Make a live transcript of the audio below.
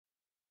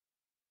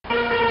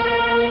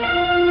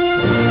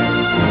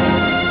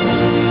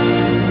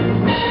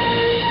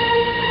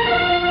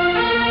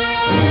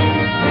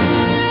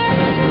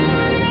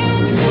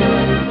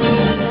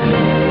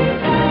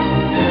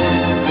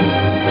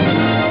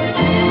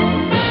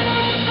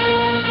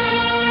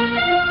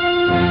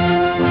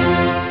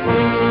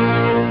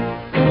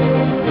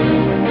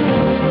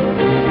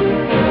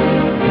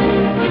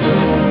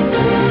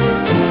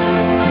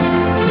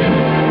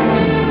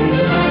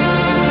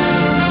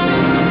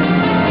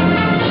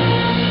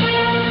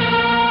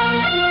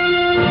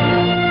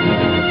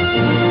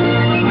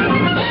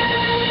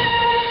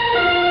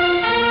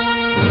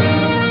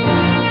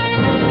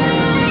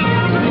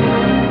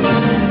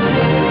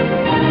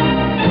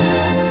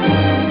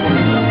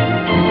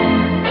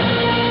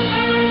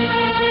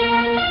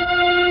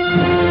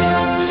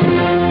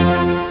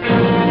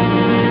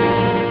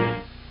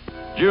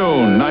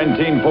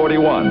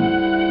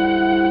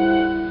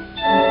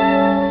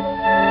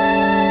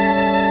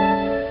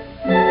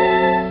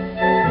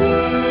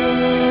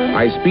1941.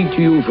 I speak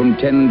to you from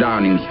 10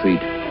 Downing Street,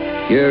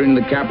 here in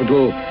the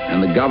capital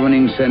and the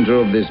governing center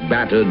of this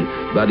battered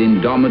but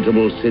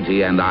indomitable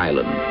city and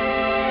island.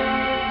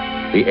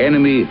 The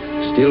enemy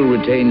still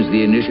retains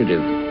the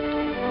initiative.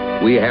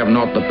 We have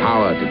not the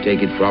power to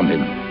take it from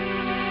him.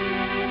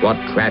 What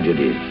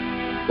tragedies,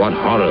 what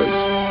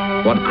horrors,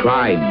 what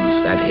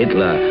crimes that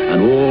Hitler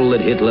and all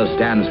that Hitler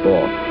stands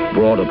for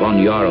brought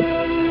upon Europe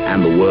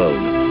and the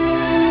world.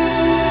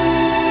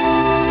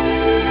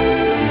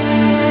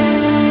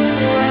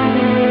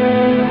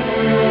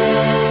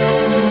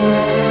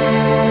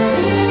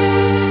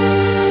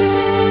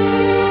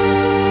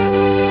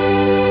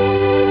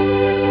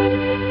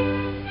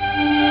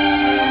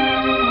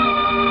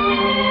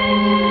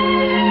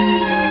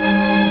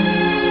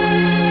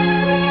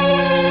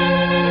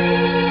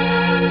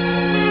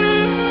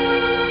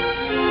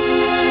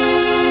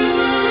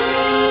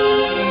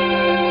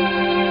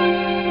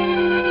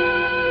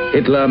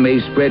 Hitler may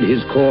spread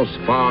his course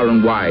far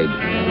and wide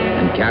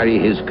and carry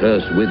his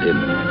curse with him.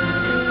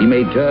 He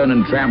may turn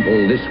and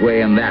trample this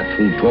way and that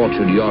through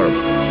tortured Europe.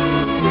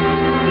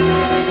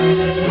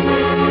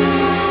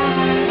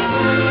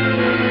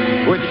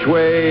 Which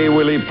way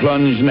will he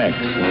plunge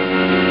next?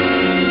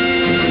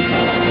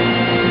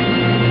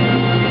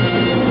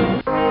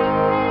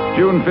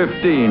 June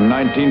 15,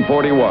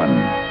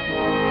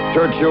 1941.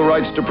 Churchill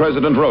writes to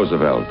President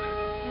Roosevelt.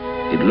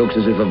 It looks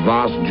as if a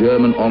vast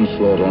German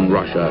onslaught on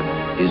Russia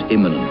is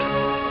imminent.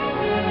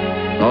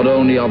 Not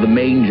only are the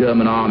main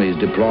German armies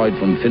deployed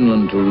from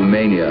Finland to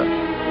Romania,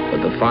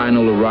 but the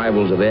final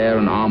arrivals of air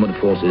and armored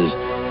forces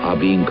are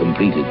being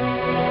completed.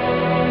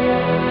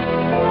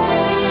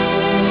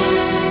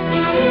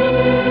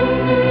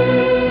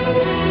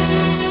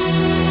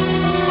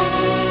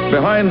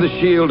 Behind the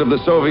shield of the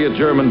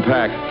Soviet-German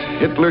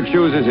pact, Hitler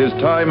chooses his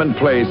time and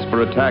place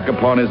for attack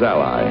upon his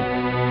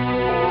ally.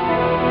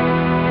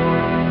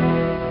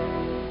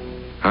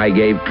 I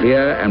gave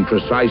clear and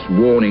precise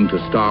warning to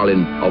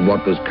Stalin of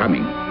what was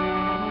coming.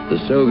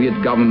 The Soviet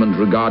government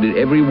regarded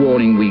every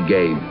warning we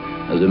gave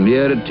as a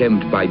mere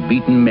attempt by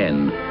beaten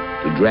men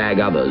to drag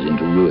others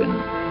into ruin.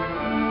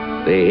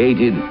 They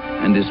hated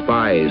and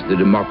despised the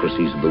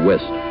democracies of the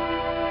West.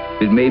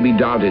 It may be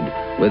doubted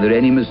whether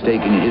any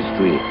mistake in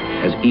history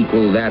has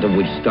equaled that of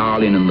which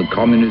Stalin and the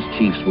communist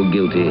chiefs were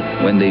guilty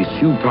when they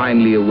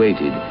supinely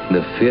awaited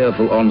the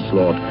fearful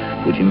onslaught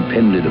which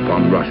impended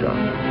upon Russia.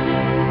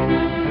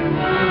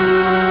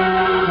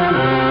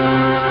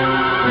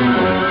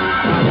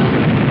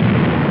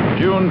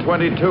 June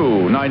 22,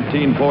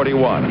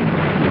 1941.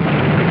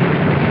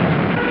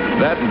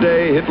 That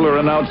day, Hitler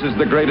announces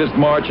the greatest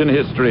march in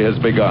history has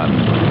begun.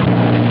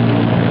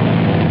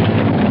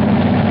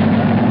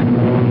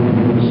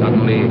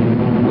 Suddenly,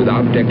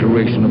 without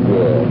declaration of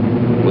war,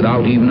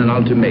 without even an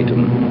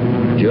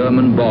ultimatum,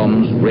 German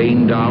bombs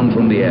rained down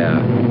from the air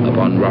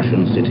upon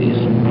Russian cities.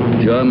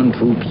 German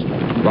troops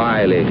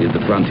violated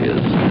the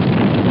frontiers.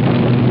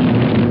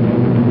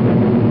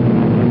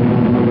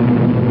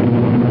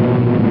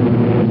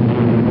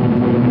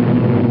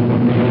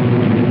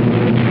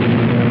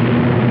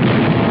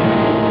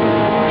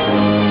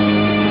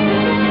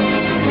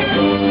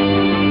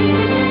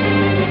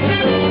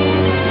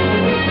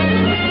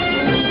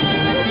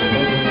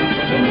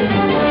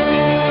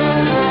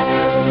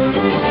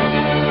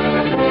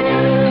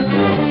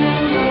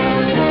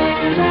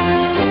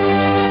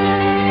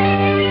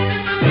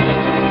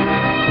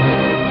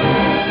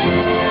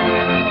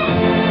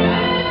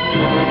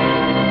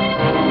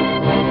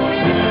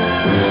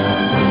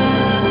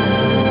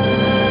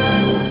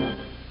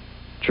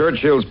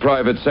 Churchill's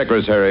private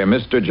secretary,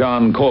 Mr.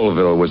 John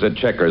Colville, was at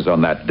Chequers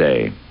on that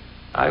day.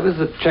 I was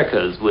at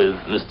Chequers with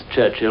Mr.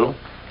 Churchill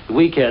the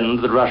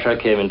weekend that Russia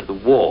came into the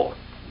war.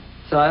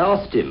 So I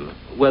asked him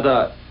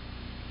whether,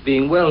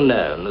 being well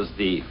known as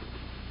the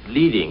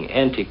leading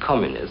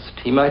anti-communist,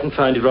 he mightn't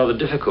find it rather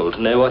difficult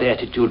to know what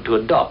attitude to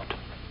adopt.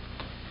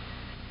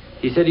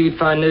 He said he would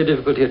find no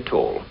difficulty at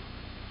all.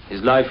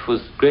 His life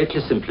was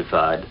greatly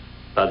simplified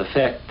by the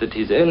fact that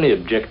his only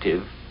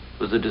objective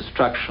was the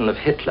destruction of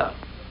Hitler.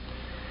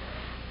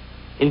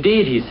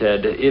 Indeed, he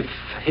said, if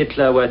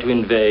Hitler were to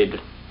invade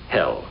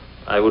hell,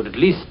 I would at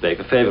least make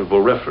a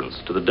favorable reference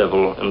to the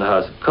devil in the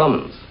House of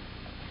Commons.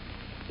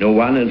 No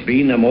one has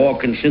been a more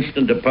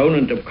consistent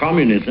opponent of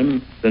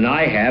communism than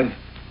I have.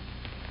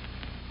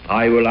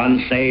 I will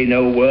unsay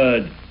no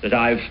word that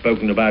I have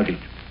spoken about it.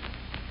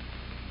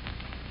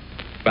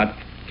 But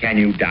can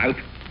you doubt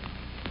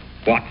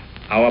what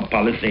our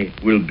policy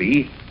will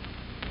be?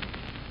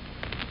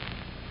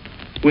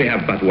 We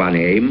have but one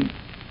aim,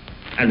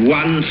 and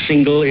one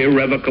single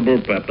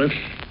irrevocable purpose.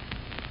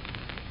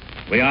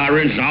 We are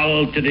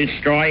resolved to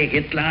destroy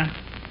Hitler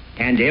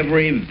and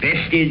every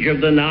vestige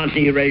of the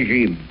Nazi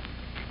regime.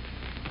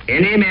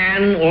 Any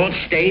man or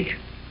state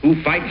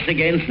who fights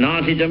against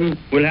Nazism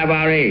will have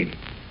our aid.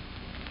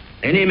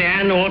 Any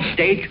man or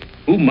state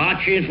who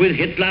marches with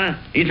Hitler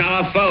is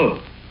our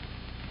foe.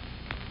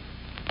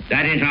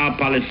 That is our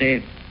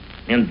policy,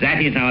 and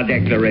that is our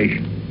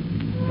declaration.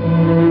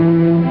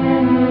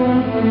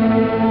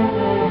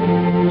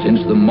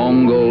 Since the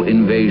Mongol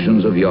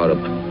invasions of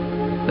Europe,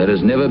 there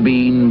has never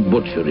been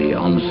butchery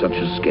on such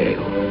a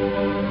scale.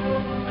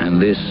 And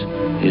this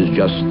is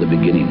just the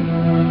beginning.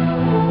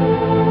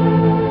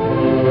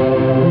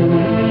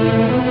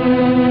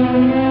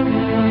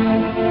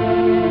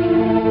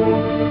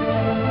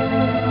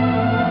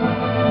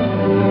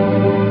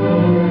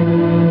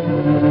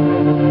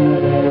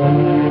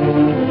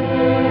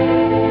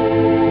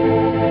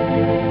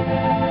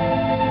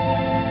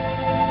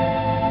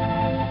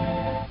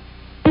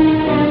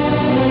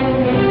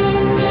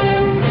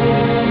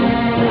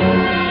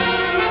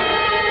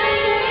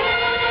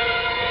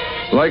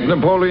 Like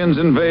Napoleon's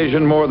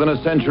invasion more than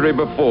a century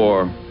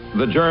before,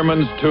 the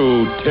Germans,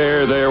 too,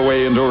 tear their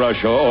way into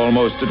Russia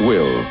almost at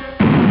will.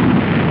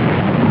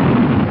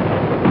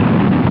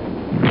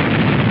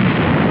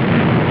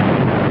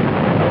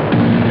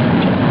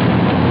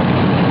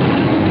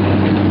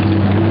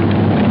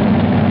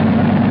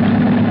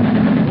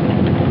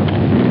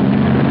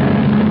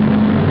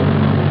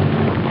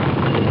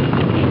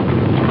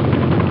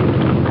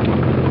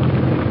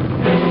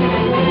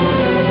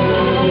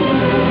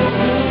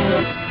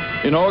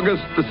 In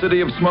August, the city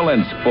of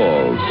Smolensk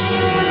falls.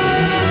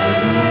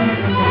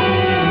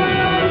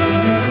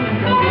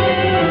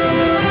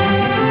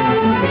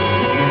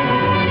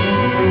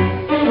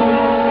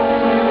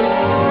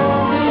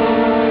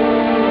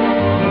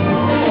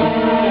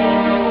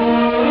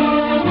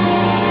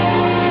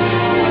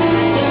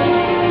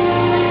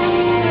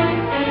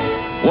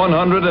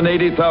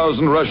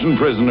 $180,000 Russian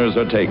prisoners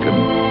are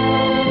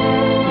taken.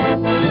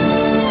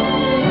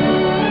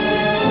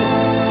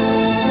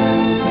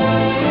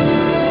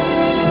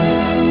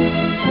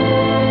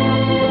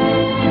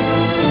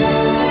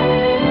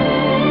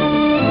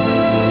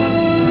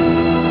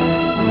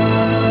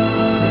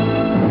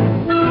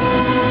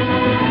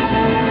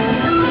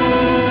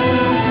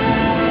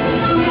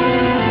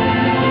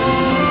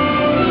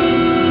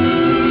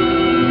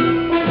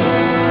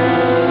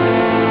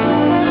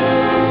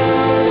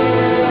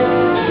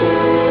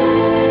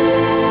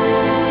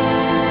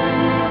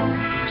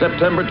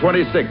 September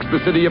 26th, the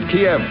city of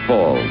Kiev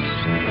falls.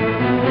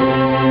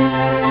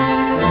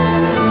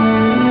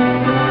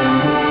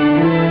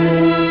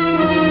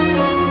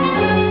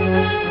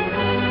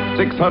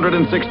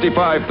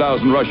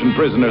 $665,000 Russian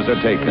prisoners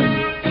are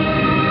taken.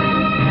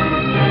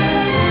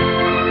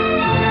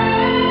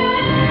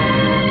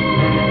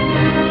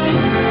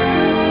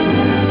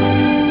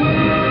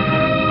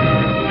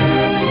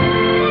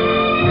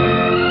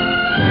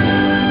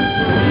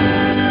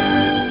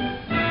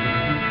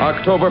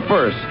 October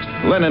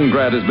 1st,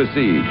 Leningrad is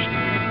besieged.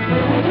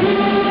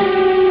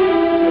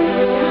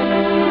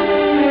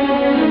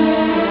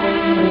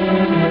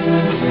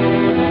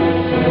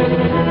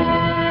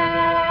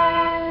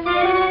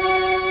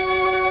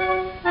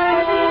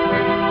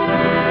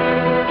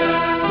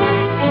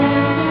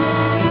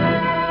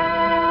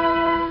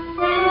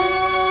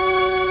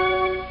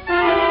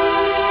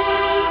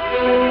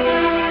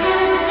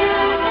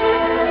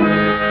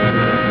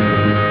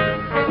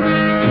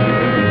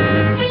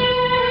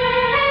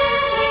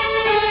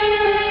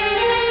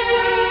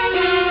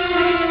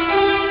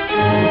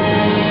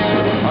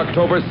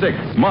 October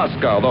 6th,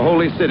 Moscow, the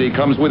holy city,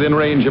 comes within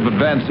range of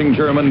advancing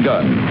German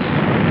guns.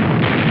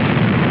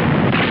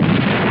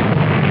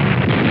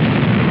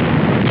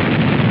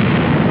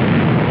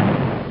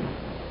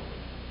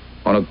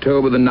 On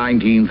October the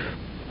 19th,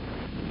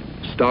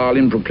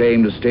 Stalin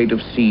proclaimed a state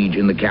of siege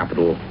in the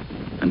capital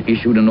and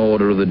issued an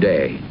order of the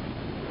day.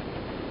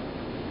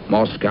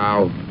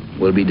 Moscow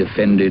will be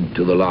defended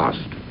to the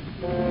last.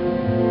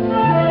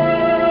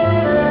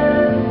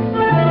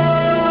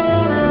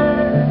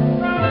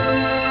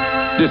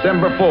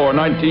 December 4,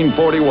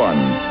 1941.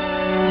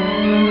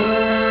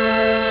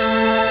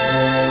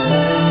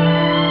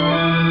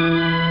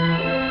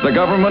 The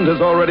government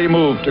has already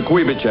moved to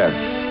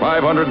Kuibychev,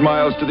 500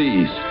 miles to the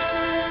east.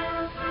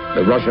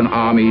 The Russian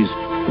armies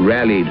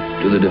rallied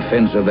to the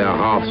defense of their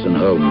hearths and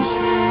homes.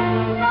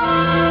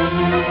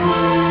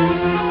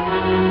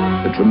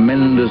 The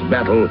tremendous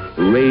battle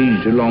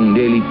raged along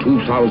nearly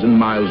 2,000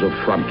 miles of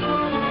front.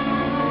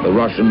 The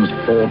Russians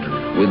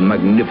fought with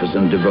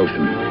magnificent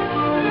devotion.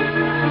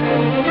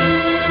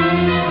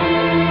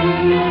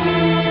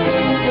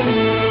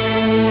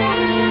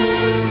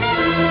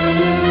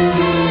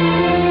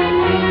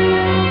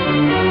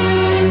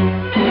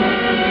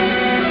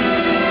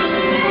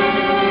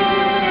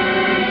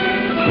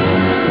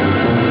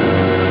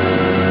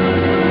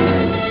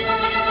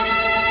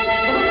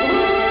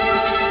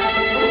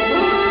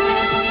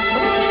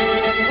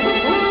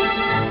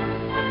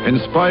 In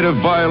spite of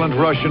violent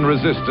Russian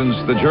resistance,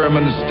 the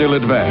Germans still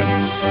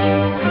advance.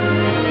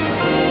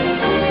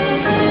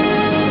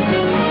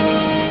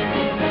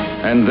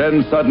 And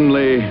then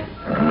suddenly,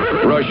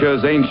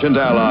 Russia's ancient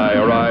ally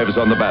arrives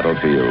on the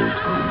battlefield.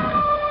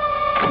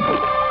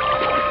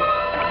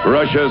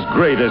 Russia's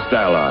greatest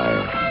ally,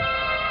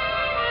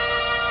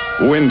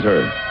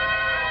 winter.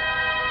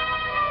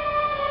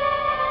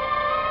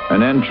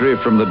 An entry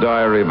from the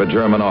diary of a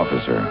German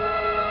officer.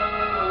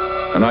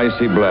 An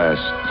icy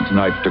blast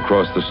knifed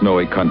across the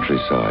snowy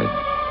countryside.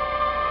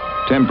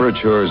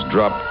 Temperatures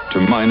dropped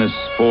to minus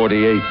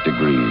 48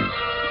 degrees.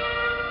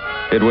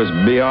 It was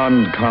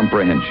beyond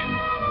comprehension.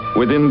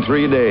 Within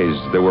 3 days,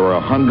 there were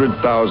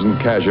 100,000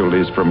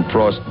 casualties from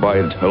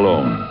frostbite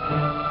alone.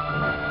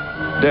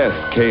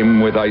 Death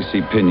came with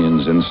icy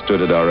pinions and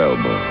stood at our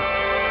elbow.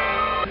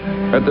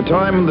 At the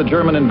time the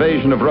German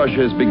invasion of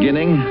Russia is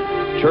beginning,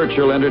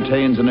 Churchill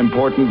entertains an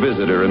important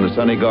visitor in the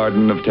sunny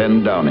garden of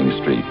 10 Downing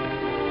Street.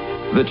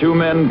 The two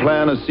men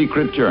plan a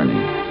secret journey.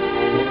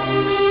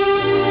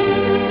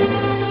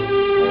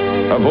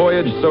 A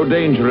voyage so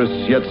dangerous,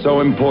 yet so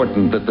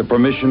important that the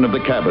permission of the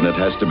cabinet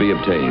has to be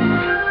obtained.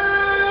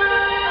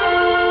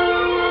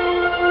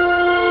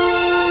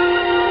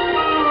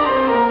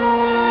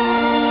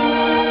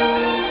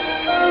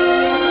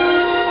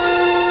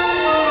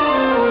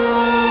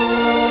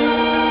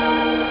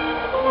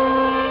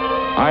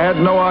 I had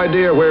no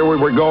idea where we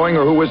were going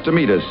or who was to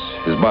meet us,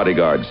 his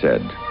bodyguard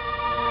said.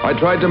 I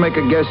tried to make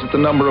a guess at the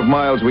number of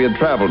miles we had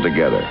traveled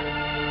together.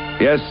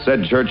 Yes,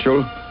 said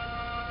Churchill,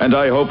 and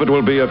I hope it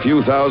will be a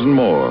few thousand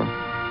more.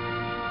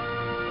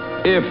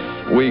 If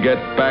we get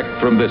back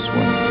from this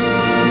one.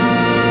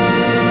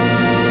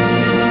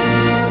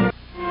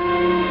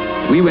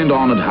 We went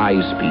on at high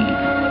speed.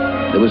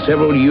 There were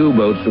several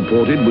U-boats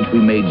reported, which we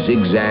made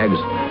zigzags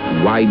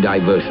and wide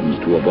diversions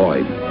to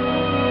avoid.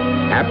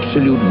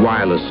 Absolute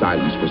wireless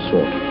silence was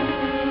sought.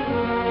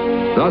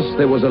 Thus,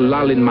 there was a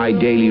lull in my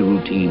daily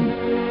routine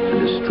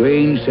and a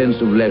strange sense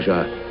of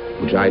leisure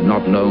which I had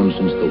not known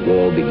since the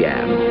war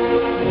began.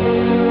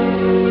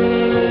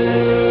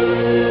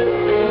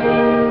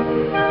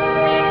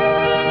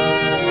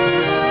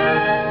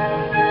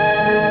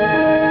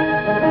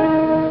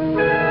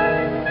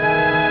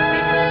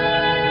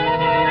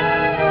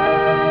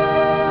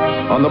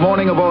 On the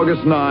morning of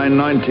August 9,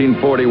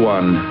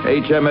 1941,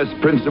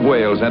 HMS Prince of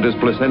Wales enters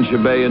Placentia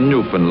Bay in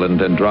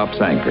Newfoundland and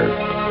drops anchor.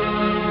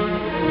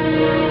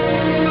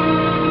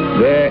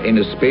 There, in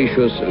a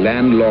spacious,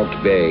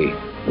 landlocked bay,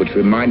 which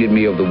reminded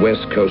me of the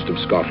west coast of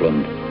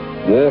Scotland,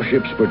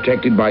 warships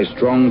protected by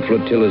strong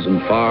flotillas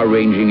and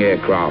far-ranging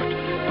aircraft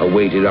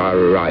awaited our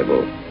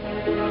arrival.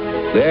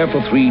 There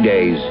for 3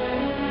 days,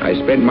 I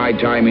spent my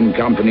time in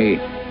company,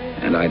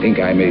 and I think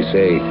I may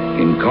say,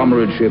 in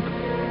comradeship,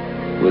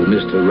 with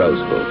Mr.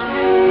 Roosevelt.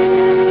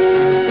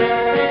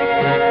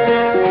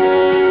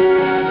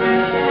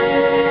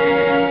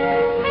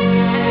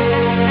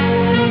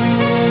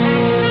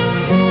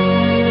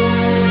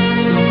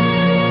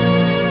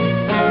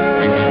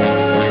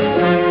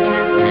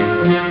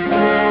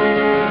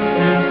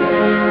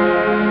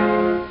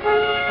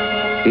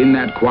 In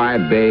that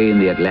quiet bay in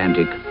the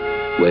Atlantic,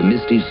 where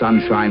misty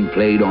sunshine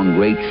played on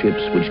great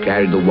ships which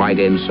carried the white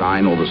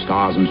ensign or the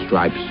stars and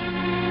stripes,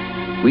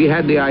 we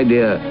had the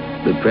idea,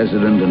 the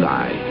President and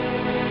I,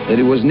 that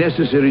it was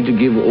necessary to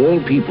give all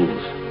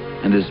peoples,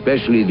 and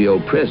especially the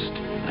oppressed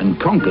and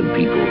conquered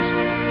peoples,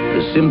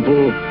 the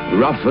simple,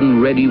 rough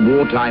and ready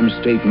wartime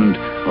statement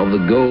of the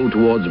goal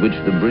towards which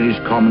the British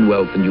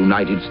Commonwealth and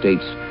United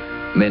States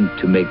meant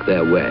to make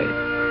their way.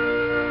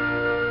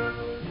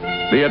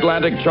 The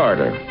Atlantic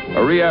Charter,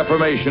 a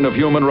reaffirmation of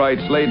human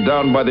rights laid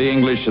down by the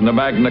English in the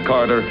Magna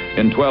Carta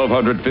in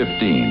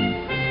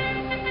 1215.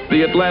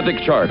 The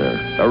Atlantic Charter,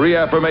 a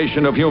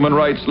reaffirmation of human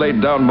rights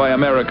laid down by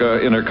America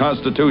in her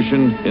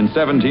Constitution in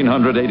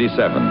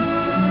 1787.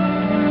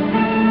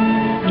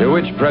 To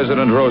which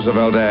President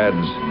Roosevelt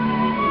adds,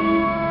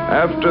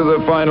 after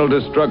the final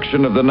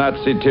destruction of the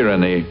Nazi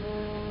tyranny,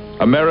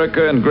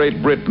 America and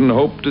Great Britain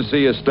hope to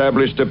see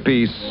established a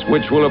peace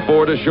which will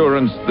afford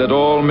assurance that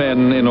all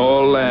men in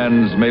all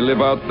lands may live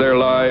out their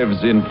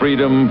lives in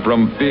freedom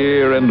from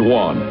fear and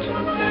want.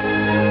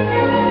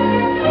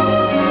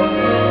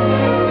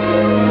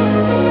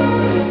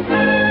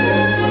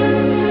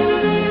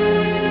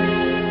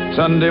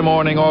 Sunday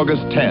morning,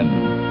 August 10.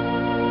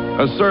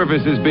 A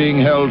service is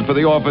being held for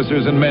the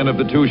officers and men of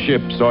the two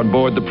ships on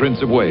board the Prince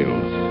of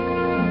Wales.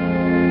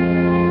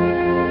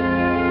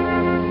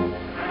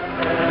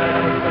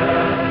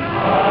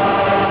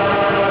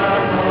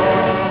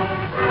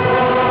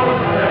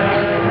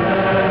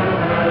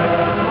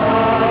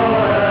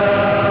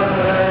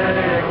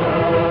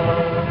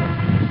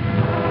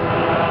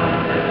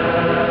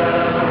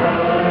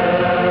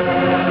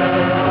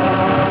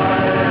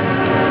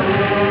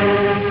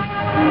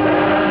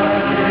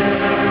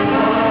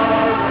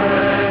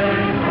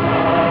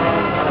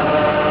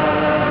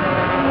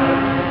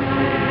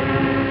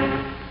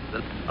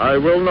 I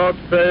will not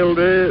fail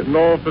thee,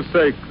 nor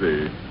forsake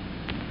thee.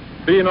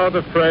 Be not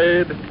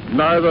afraid,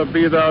 neither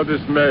be thou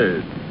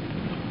dismayed.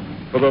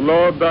 For the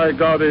Lord thy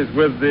God is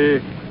with thee,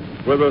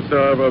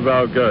 whithersoever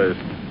thou goest.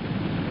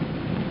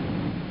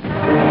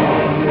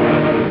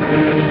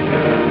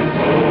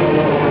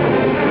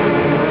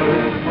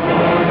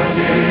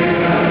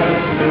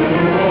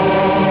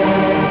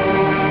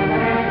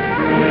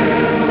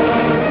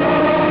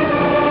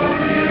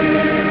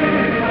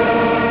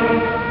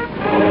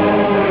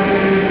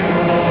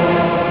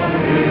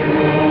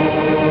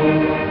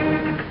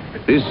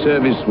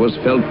 service was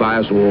felt by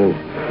us all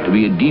to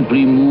be a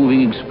deeply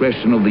moving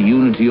expression of the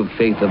unity of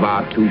faith of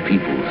our two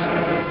peoples.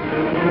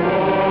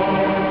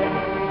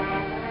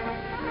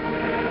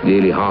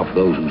 Nearly half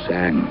those who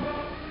sang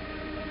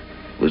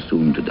were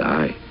soon to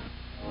die.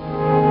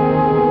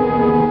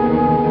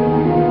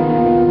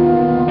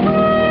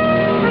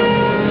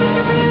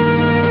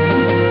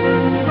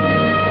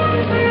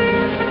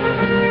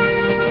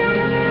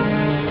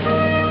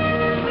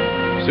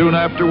 Soon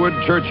afterward,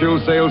 Churchill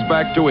sails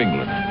back to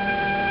England.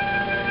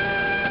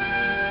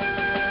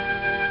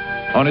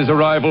 On his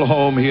arrival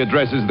home, he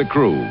addresses the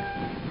crew.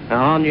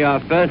 On your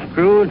first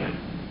cruise,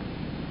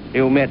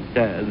 you met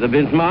the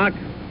Bismarck,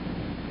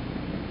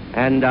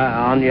 and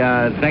on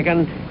your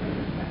second,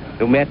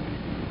 you met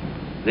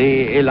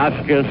the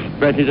illustrious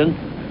President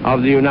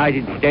of the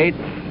United States,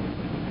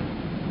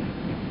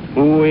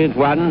 who is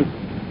one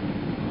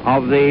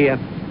of the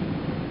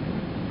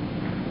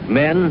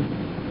men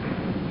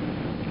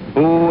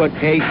who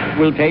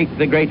will take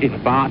the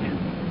greatest part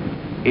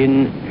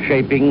in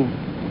shaping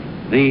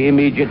the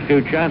immediate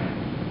future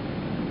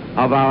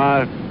of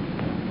our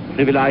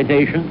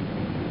civilization.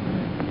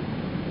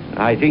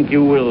 I think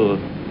you will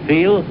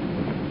feel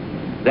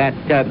that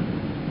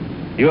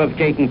you have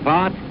taken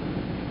part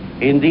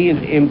in these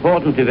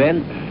important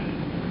events,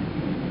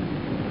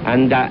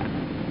 and that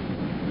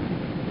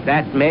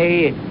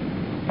may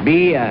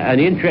be an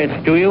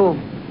interest to you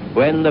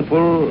when the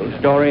full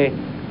story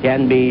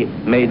can be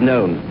made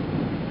known,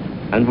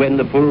 and when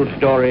the full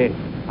story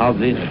of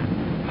this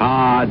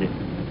hard,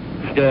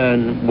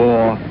 stern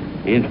war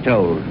is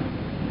told.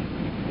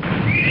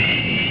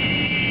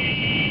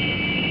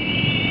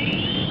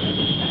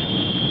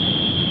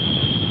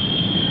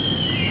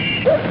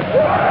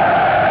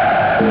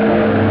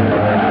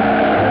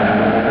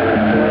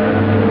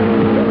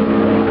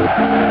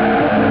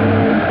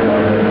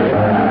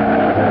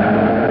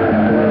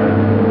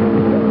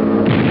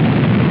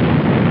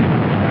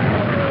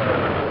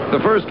 The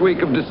first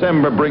week of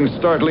December brings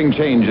startling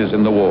changes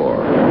in the war.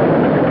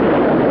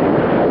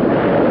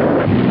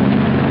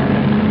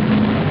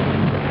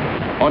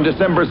 On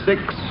December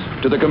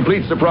 6th, to the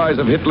complete surprise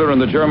of Hitler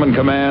and the German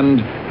command,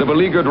 the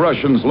beleaguered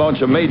Russians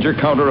launch a major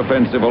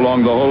counteroffensive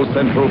along the whole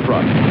Central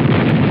Front.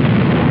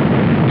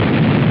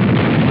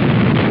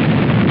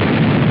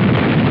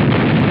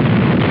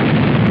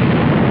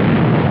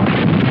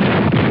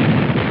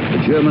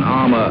 The German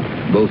armor,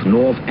 both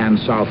north and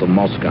south of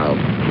Moscow,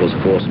 was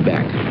forced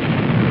back.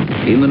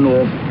 In the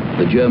north,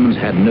 the Germans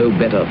had no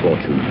better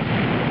fortune.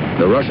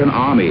 The Russian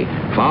army,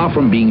 far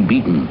from being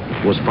beaten,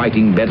 was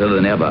fighting better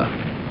than ever.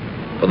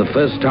 For the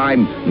first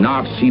time,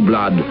 Nazi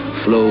blood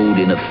flowed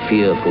in a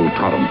fearful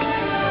torrent.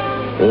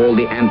 All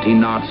the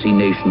anti-Nazi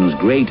nations,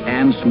 great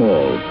and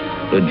small,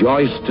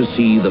 rejoiced to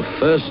see the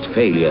first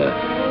failure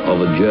of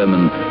a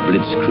German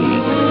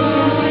blitzkrieg.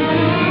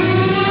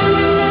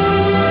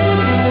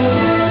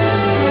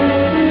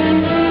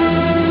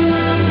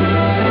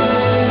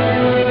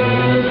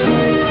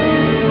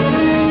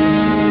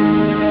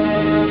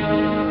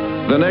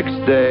 The next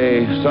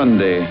day,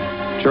 Sunday,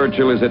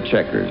 Churchill is at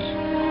Chequers.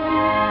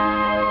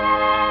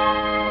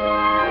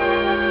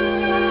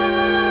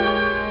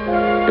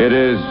 It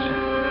is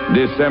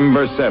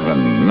December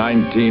 7,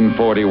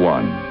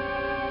 1941.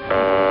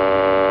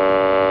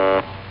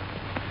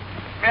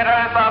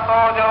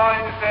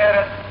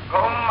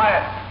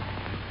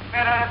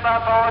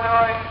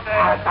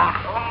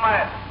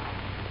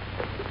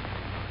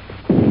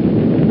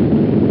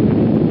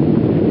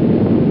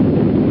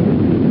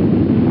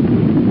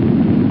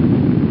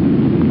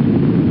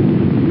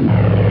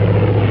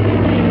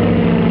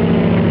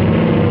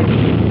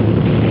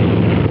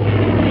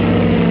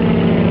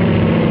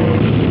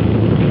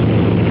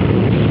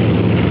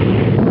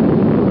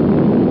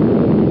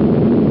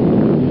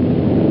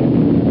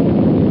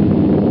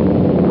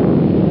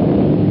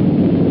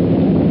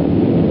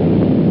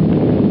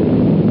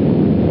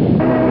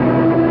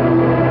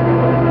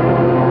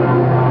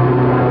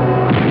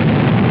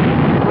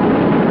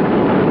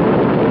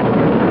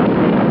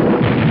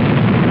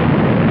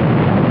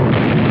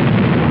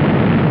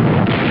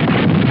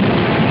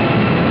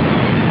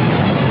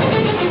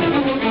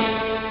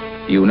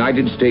 The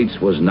United States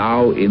was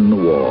now in the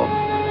war,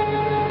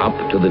 up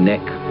to the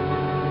neck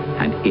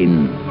and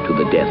in to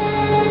the death.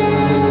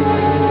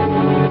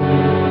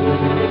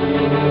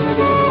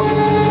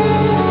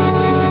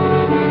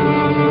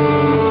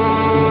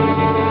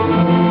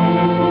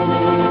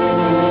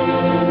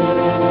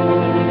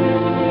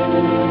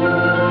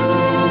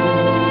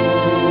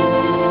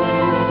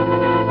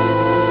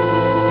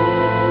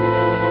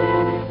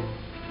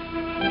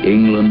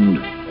 England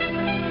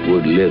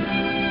would live.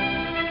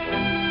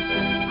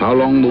 How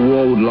long the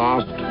war would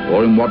last,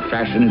 or in what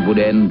fashion it would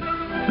end,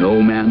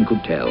 no man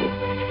could tell,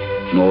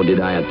 nor did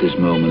I at this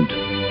moment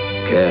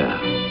care.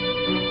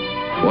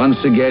 Once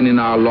again in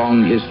our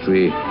long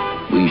history,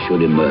 we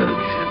should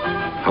emerge.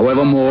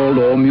 However mauled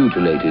or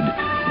mutilated,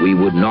 we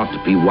would not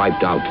be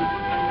wiped out.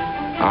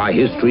 Our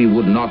history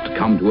would not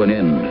come to an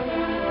end.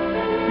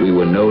 We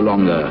were no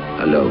longer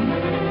alone.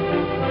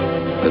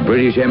 The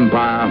British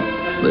Empire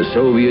The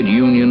Soviet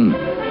Union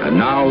and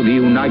now the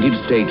United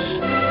States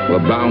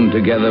were bound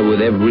together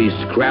with every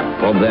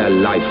scrap of their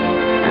life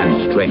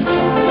and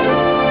strength.